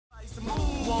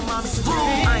trying to be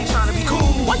rude. I ain't trying to be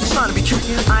cool. Why you trying to be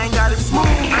cute? I ain't gotta be smooth.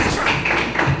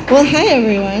 Well, hi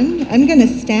everyone. I'm gonna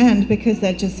stand because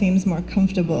that just seems more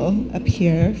comfortable up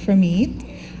here for me.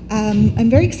 I'm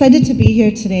very excited to be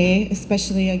here today,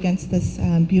 especially against this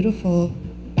beautiful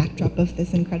backdrop of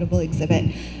this incredible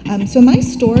exhibit. So my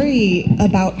story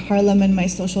about Harlem and my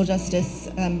social justice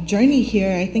journey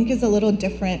here, I think, is a little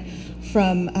different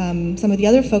from some of the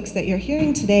other folks that you're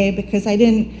hearing today, because I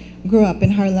didn't grow up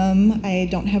in Harlem. I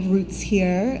don't have roots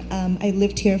here. I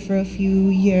lived here for a few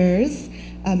years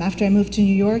after I moved to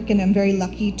New York, and I'm very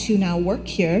lucky to now work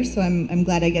here, so I'm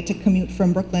glad I get to commute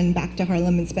from Brooklyn back to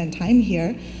Harlem and spend time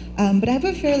here. But I have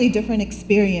a fairly different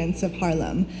experience of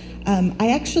Harlem.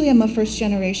 I actually am a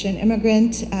first-generation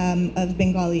immigrant of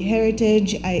Bengali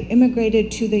heritage. I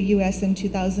immigrated to the US in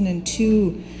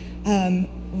 2002,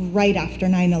 right after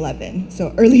 9/11,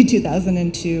 so early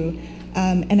 2002.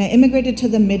 And I immigrated to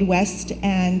the Midwest,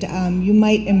 and you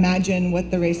might imagine what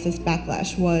the racist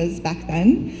backlash was back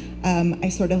then. I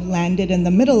sort of landed in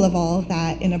the middle of all of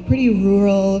that in a pretty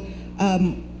rural,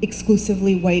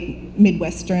 exclusively white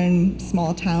Midwestern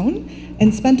small town,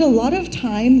 and spent a lot of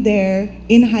time there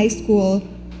in high school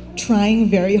trying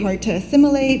very hard to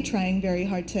assimilate, trying very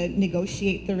hard to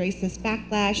negotiate the racist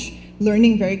backlash,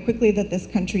 learning very quickly that this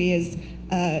country is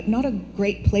not a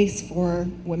great place for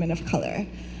women of color.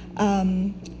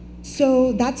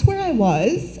 So that's where I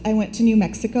was. I went to New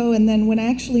Mexico, and then when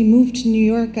I actually moved to New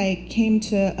York, I came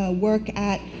to work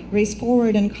at Race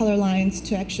Forward and Color Lines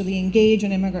to actually engage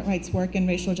in immigrant rights work and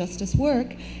racial justice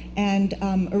work, and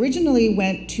originally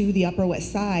went to the Upper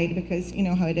West Side because you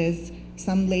know how it is.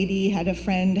 Some lady had a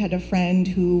friend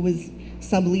who was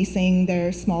subleasing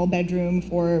their small bedroom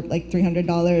for like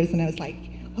 $300, and I was like,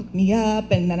 hook me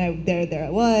up, and then there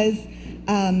I was.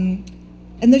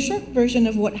 And the short version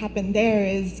of what happened there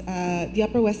is the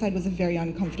Upper West Side was a very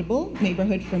uncomfortable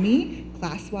neighborhood for me,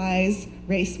 class-wise,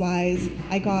 race-wise.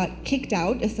 I got kicked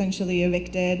out, essentially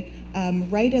evicted,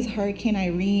 right as Hurricane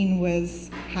Irene was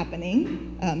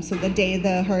happening. So the day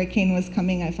the hurricane was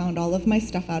coming, I found all of my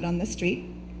stuff out on the street.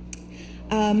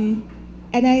 And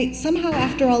I somehow,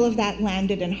 after all of that,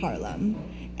 landed in Harlem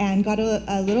and got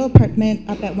a little apartment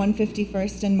up at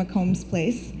 151st in Macomb's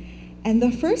Place. And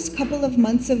the first couple of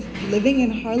months of living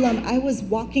in Harlem, I was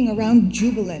walking around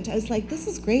jubilant. I was like, this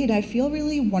is great. I feel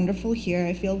really wonderful here.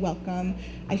 I feel welcome.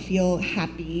 I feel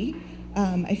happy.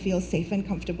 I feel safe and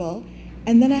comfortable.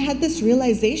 And then I had this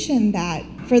realization that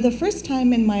for the first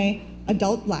time in my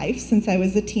adult life, since I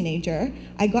was a teenager,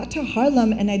 I got to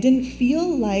Harlem and I didn't feel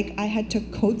like I had to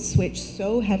code switch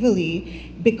so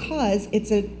heavily because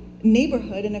it's a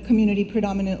neighborhood and a community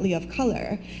predominantly of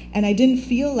color. And I didn't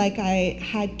feel like I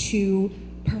had to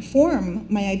perform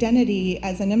my identity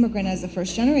as an immigrant, as a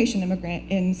first-generation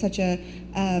immigrant, in such a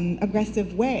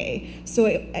aggressive way. So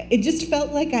it just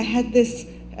felt like I had this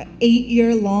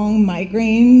 8-year-long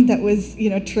migraine that was,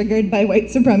 you know, triggered by white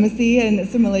supremacy and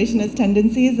assimilationist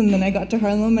tendencies, and then I got to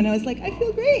Harlem and I was like, I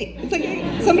feel great. It's like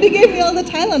somebody gave me all the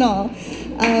Tylenol.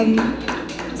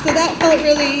 So that felt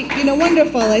really, you know,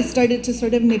 wonderful. I started to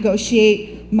sort of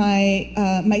negotiate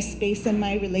my space and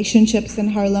my relationships in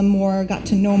Harlem more, got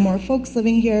to know more folks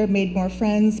living here, made more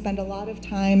friends, spent a lot of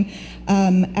time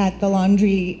at the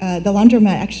laundromat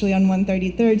actually on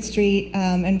 133rd Street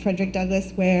and Frederick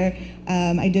Douglass, where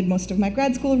I did most of my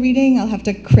grad school reading. I'll have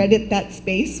to credit that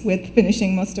space with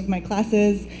finishing most of my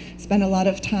classes. Spent a lot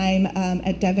of time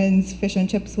at Devon's Fish and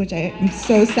Chips, which I am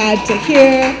so sad to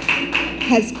hear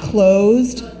has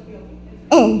closed.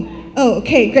 Oh,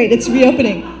 okay, great, it's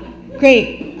reopening.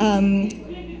 Great.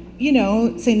 You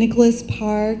know, St. Nicholas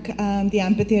Park, the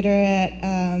amphitheater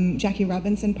at Jackie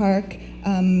Robinson Park,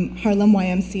 Harlem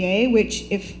YMCA, which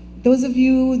if those of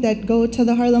you that go to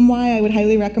the Harlem Y, I would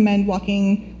highly recommend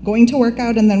going to work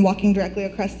out and then walking directly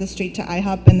across the street to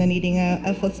IHOP and then eating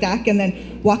a full stack and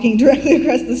then walking directly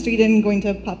across the street and going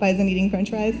to Popeyes and eating French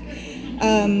fries.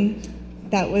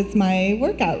 That was my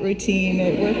workout routine.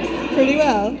 It works pretty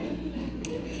well.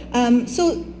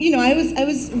 So, you know, I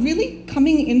was really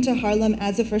coming into Harlem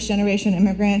as a first-generation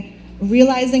immigrant,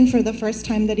 realizing for the first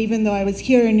time that even though I was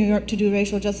here in New York to do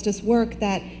racial justice work,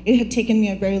 that it had taken me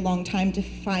a very long time to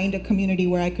find a community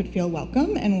where I could feel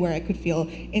welcome and where I could feel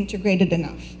integrated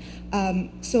enough.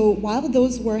 So while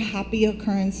those were happy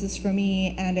occurrences for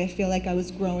me, and I feel like I was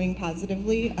growing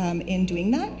positively in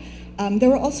doing that, there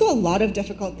were also a lot of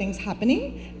difficult things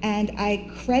happening, and I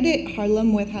credit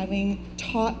Harlem with having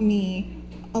taught me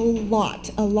a lot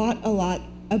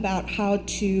about how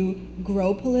to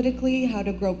grow politically, how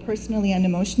to grow personally and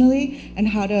emotionally, and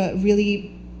how to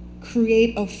really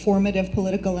create a formative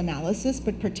political analysis,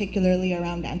 but particularly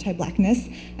around anti-Blackness,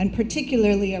 and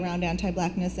particularly around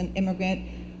anti-Blackness and immigrant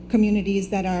communities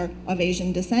that are of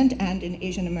Asian descent and in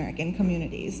Asian American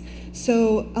communities.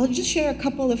 So I'll just share a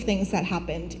couple of things that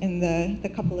happened in the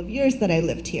couple of years that I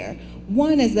lived here.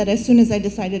 One is that as soon as I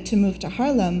decided to move to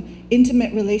Harlem,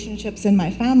 intimate relationships in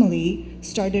my family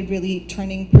started really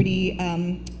turning pretty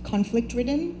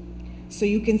conflict-ridden. So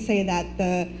you can say that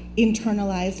the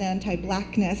internalized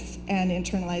anti-Blackness and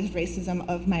internalized racism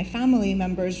of my family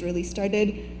members really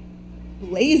started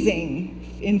blazing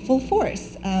in full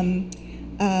force.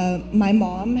 My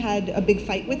mom had a big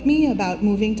fight with me about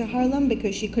moving to Harlem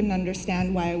because she couldn't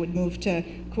understand why I would move to,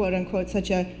 quote unquote,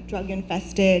 such a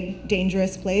drug-infested,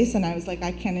 dangerous place. And I was like,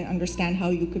 I can't understand how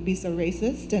you could be so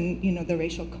racist, and the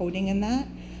racial coding in that.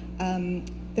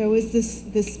 There was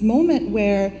this moment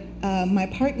where my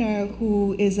partner,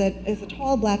 who is a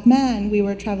tall Black man, we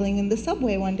were traveling in the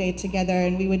subway one day together,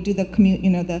 and we would do the commute,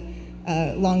 the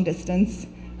long distance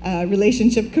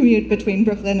relationship commute between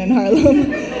Brooklyn and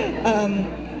Harlem.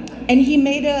 And he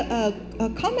made a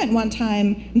comment one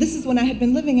time, and this is when I had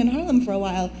been living in Harlem for a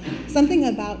while, something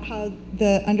about how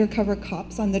the undercover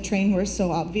cops on the train were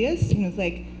so obvious. And it was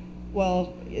like,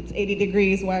 well, it's 80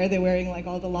 degrees, why are they wearing like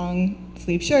all the long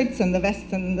sleeve shirts and the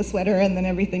vests and the sweater and then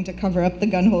everything to cover up the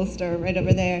gun holster right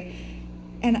over there?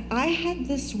 And I had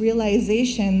this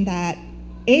realization that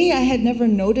I had never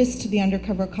noticed the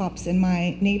undercover cops in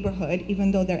my neighborhood,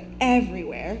 even though they're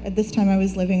everywhere. At this time, I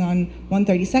was living on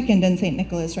 132nd and St.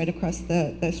 Nicholas, right across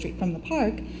the street from the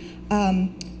park.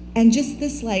 And just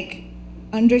this like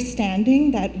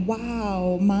understanding that,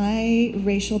 wow, my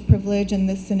racial privilege in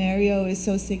this scenario is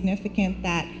so significant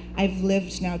that I've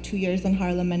lived now 2 years in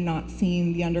Harlem and not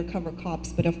seen the undercover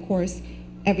cops, but of course,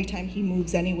 every time he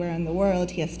moves anywhere in the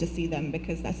world, he has to see them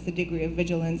because that's the degree of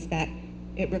vigilance that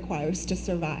it requires to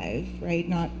survive, right?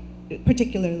 Not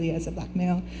particularly as a Black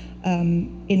male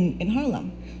in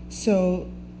Harlem. So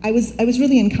I was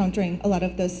really encountering a lot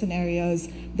of those scenarios.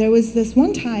 There was this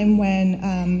one time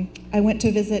when I went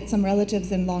to visit some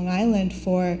relatives in Long Island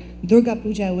for Durga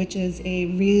Puja, which is a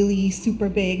really super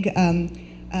big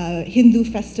Hindu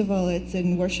festival. It's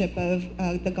in worship of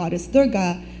the goddess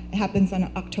Durga. It happens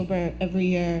on October every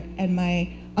year, and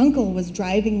my uncle was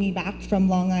driving me back from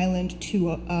Long Island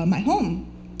to my home.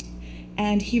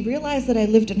 And he realized that I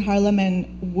lived in Harlem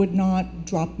and would not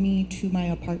drop me to my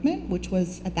apartment, which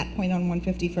was at that point on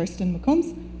 151st and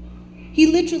McCombs. He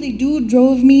literally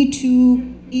drove me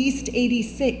to East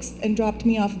 86th and dropped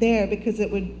me off there because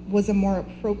it was a more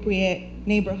appropriate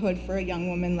neighborhood for a young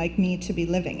woman like me to be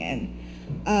living in.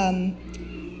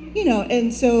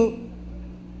 And so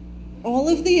all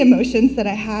of the emotions that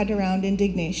I had around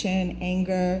indignation,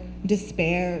 anger,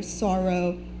 despair,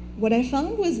 sorrow, what I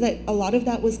found was that a lot of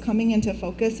that was coming into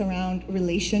focus around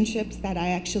relationships that I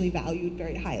actually valued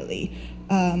very highly.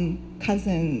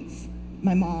 Cousins,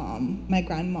 my mom, my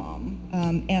grandmom,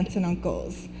 aunts and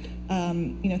uncles,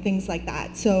 things like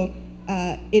that. So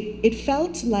it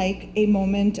felt like a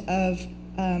moment of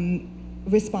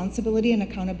responsibility and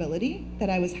accountability that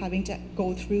I was having to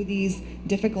go through these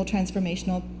difficult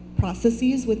transformational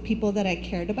processes with people that I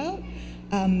cared about.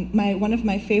 One of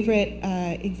my favorite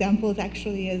examples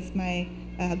actually is my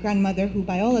grandmother, who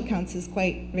by all accounts is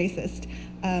quite racist,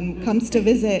 comes to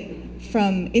visit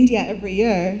from India every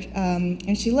year,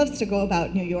 and she loves to go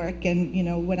about New York,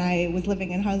 and when I was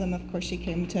living in Harlem, of course she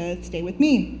came to stay with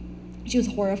me. She was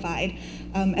horrified.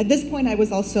 At this point I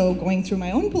was also going through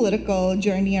my own political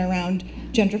journey around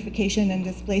gentrification and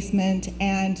displacement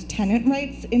and tenant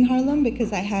rights in Harlem,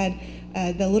 because I had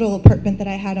the little apartment that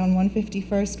I had on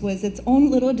 151st was its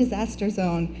own little disaster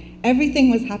zone. Everything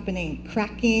was happening: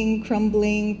 cracking,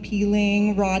 crumbling,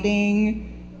 peeling, rotting.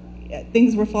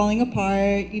 Things were falling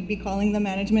apart. You'd be calling the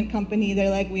management company. They're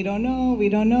like, we don't know, we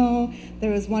don't know.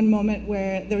 There was one moment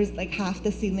where there was like half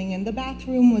the ceiling in the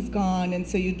bathroom was gone, and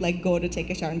so you'd like go to take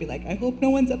a shower and be like, I hope no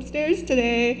one's upstairs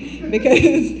today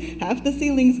because half the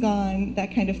ceiling's gone,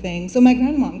 that kind of thing. So my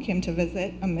grandmom came to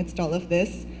visit amidst all of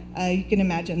this. You can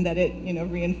imagine that it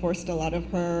reinforced a lot of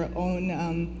her own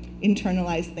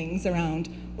internalized things around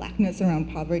Blackness,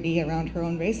 around poverty, around her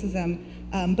own racism.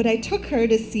 But I took her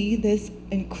to see this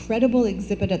incredible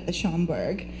exhibit at the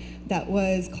Schomburg that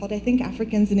was called, I think,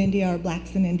 Africans in India or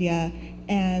Blacks in India,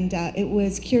 and it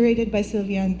was curated by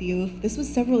Sylviane Diouf. This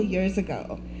was several years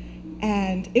ago,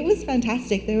 and it was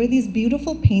fantastic. There were these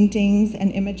beautiful paintings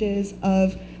and images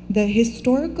of the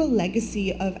historical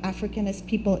legacy of Africanist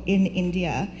people in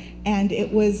India, and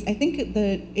it was, I think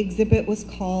the exhibit was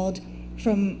called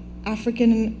From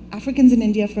Africans in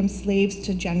India from slaves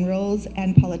to generals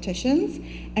and politicians.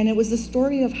 And it was a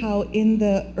story of how in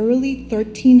the early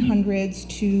 1300s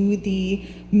to the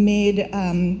mid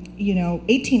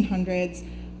 1800s,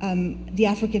 the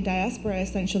African diaspora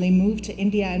essentially moved to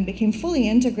India and became fully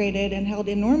integrated and held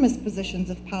enormous positions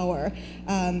of power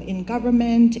in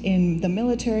government, in the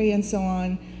military, and so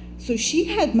on. So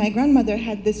my grandmother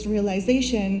had this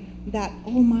realization that,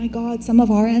 oh my God, some of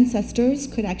our ancestors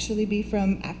could actually be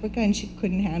from Africa, and she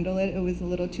couldn't handle it. It was a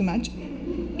little too much.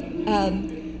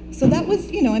 So that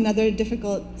was, another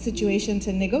difficult situation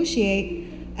to negotiate.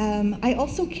 I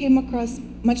also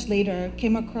much later,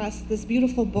 came across this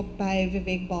beautiful book by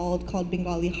Vivek Bald called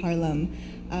Bengali Harlem,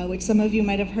 which some of you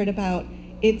might have heard about.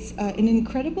 It's an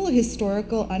incredible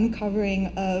historical uncovering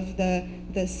of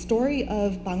the story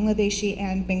of Bangladeshi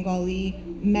and Bengali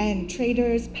men,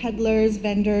 traders, peddlers,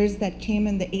 vendors that came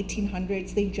in the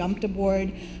 1800s. They jumped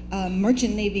aboard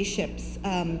merchant navy ships,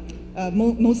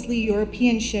 mostly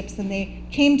European ships, and they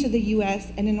came to the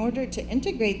US, and in order to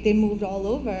integrate, they moved all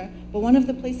over. But one of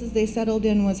the places they settled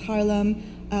in was Harlem,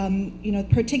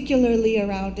 particularly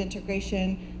around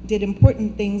integration, did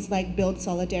important things like build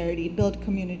solidarity, build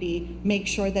community, make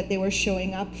sure that they were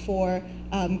showing up for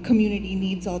community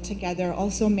needs altogether,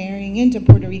 also marrying into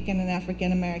Puerto Rican and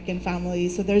African American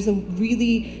families. So there's a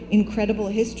really incredible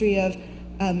history of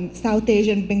South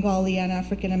Asian, Bengali, and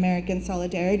African American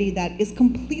solidarity that is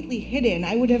completely hidden.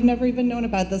 I would have never even known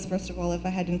about this, first of all, if I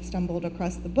hadn't stumbled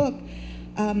across the book.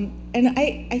 And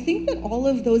I think that all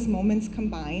of those moments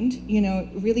combined,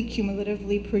 really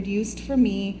cumulatively produced for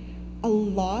me a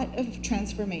lot of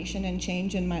transformation and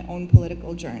change in my own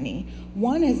political journey.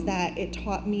 One is that it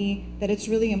taught me that it's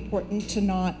really important to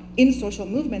not, in social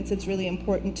movements, it's really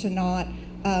important to not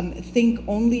think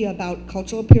only about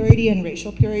cultural purity and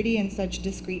racial purity in such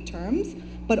discrete terms,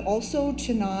 but also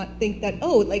to not think that,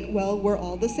 we're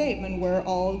all the same and we're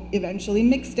all eventually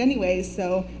mixed anyways,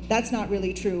 so that's not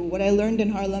really true. What I learned in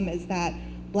Harlem is that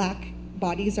Black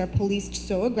bodies are policed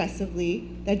so aggressively,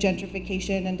 that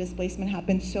gentrification and displacement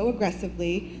happen so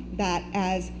aggressively, that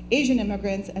as Asian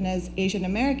immigrants and as Asian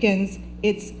Americans,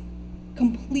 it's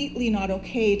completely not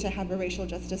okay to have a racial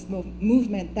justice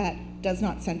movement that does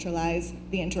not centralize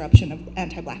the interruption of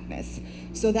anti-Blackness.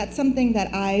 So that's something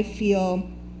that I feel,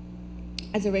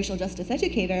 as a racial justice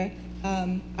educator,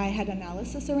 I had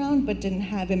analysis around, but didn't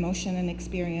have emotion and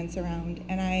experience around.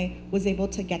 And I was able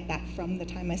to get that from the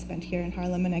time I spent here in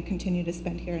Harlem, and I continue to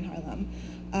spend here in Harlem.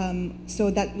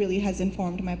 So that really has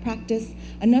informed my practice.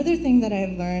 Another thing that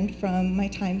I've learned from my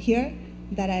time here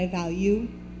that I value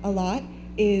a lot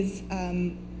is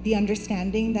the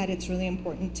understanding that it's really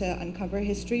important to uncover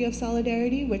history of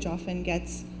solidarity, which often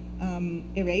gets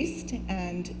erased,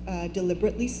 and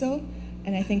deliberately so.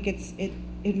 And I think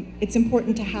it's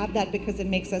important to have that because it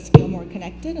makes us feel more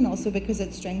connected, and also because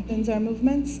it strengthens our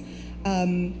movements.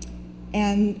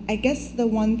 And I guess the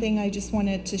one thing I just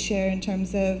wanted to share in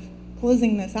terms of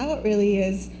closing this out really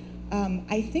is,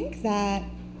 I think that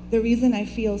the reason I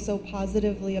feel so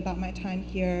positively about my time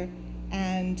here,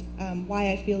 and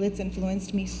why I feel it's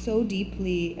influenced me so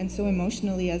deeply and so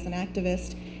emotionally as an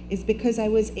activist, is because I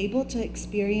was able to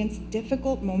experience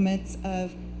difficult moments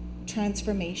of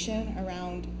transformation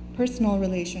around personal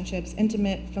relationships,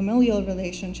 intimate familial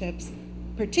relationships,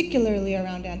 particularly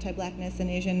around anti-Blackness and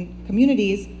Asian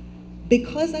communities,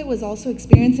 because I was also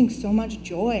experiencing so much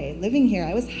joy living here.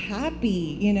 I was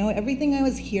happy, everything I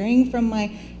was hearing from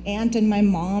my aunt and my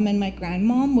mom and my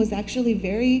grandmom was actually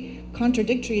very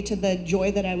contradictory to the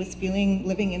joy that I was feeling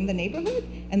living in the neighborhood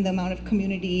and the amount of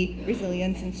community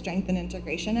resilience and strength and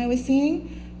integration I was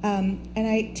seeing. And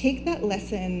I take that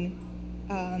lesson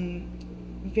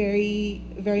very,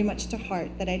 very much to heart,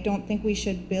 that I don't think we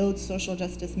should build social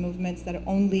justice movements that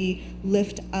only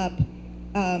lift up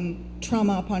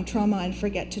trauma upon trauma and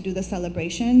forget to do the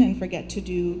celebration and forget to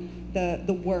do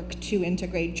the work to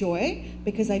integrate joy,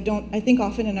 because I think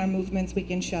often in our movements we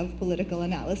can shove political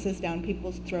analysis down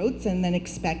people's throats and then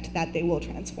expect that they will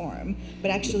transform.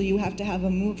 But actually you have to have a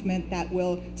movement that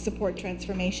will support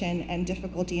transformation and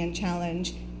difficulty and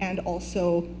challenge, and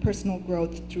also personal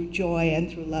growth through joy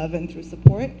and through love and through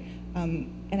support. And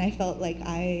I felt like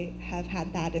I have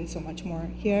had that and so much more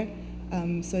here.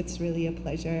 So it's really a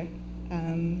pleasure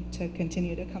to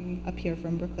continue to come up here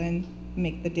from Brooklyn,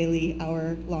 make the daily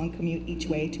hour-long commute each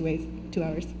way, 2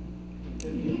 hours.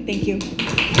 Thank you.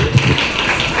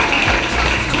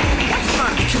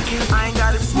 I ain't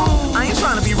got it smooth, I ain't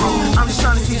trying to be rude. I'm just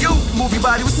trying to see you move your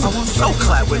body with so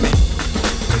clap with me.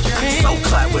 So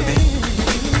clap with me.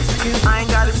 I ain't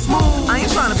got it smooth, I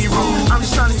ain't trying to be rude. I'm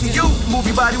just trying to see you move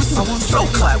your body with so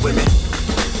clap with me.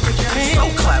 So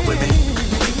clap with me.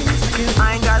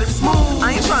 I ain't got it smooth.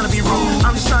 I ain't trying to be rude.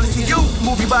 I'm just trying to see you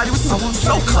move your body with some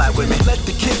so clap with me. Let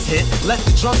the kids hit, let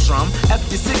the drums drum. F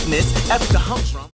the sickness, F the humdrum.